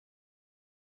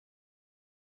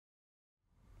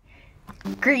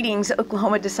Greetings,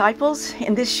 Oklahoma disciples.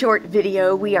 In this short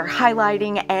video, we are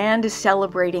highlighting and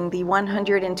celebrating the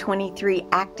 123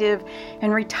 active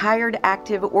and retired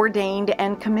active, ordained,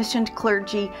 and commissioned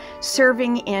clergy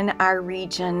serving in our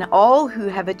region, all who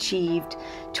have achieved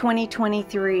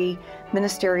 2023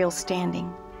 ministerial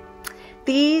standing.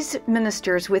 These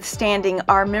ministers with standing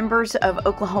are members of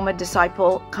Oklahoma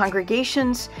disciple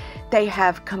congregations. They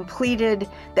have completed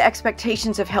the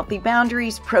expectations of healthy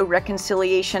boundaries,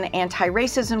 pro-reconciliation,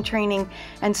 anti-racism training,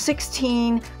 and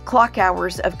 16 clock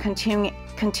hours of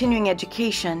continuing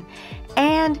education,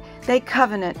 and they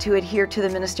covenant to adhere to the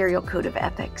ministerial code of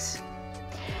ethics.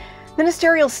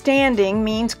 Ministerial standing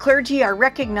means clergy are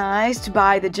recognized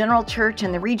by the general church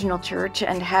and the regional church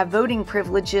and have voting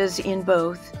privileges in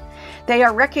both. They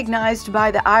are recognized by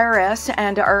the IRS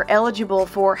and are eligible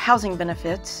for housing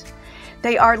benefits.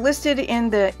 They are listed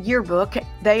in the yearbook.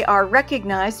 They are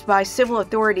recognized by civil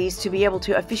authorities to be able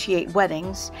to officiate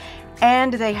weddings,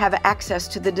 and they have access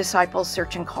to the disciple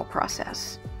search and call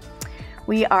process.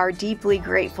 We are deeply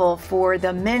grateful for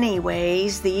the many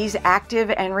ways these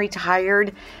active and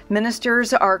retired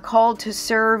ministers are called to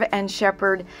serve and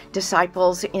shepherd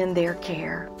disciples in their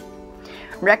care.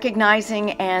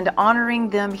 Recognizing and honoring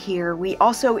them here, we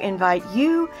also invite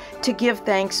you to give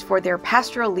thanks for their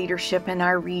pastoral leadership in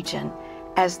our region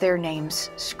as their names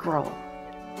scroll.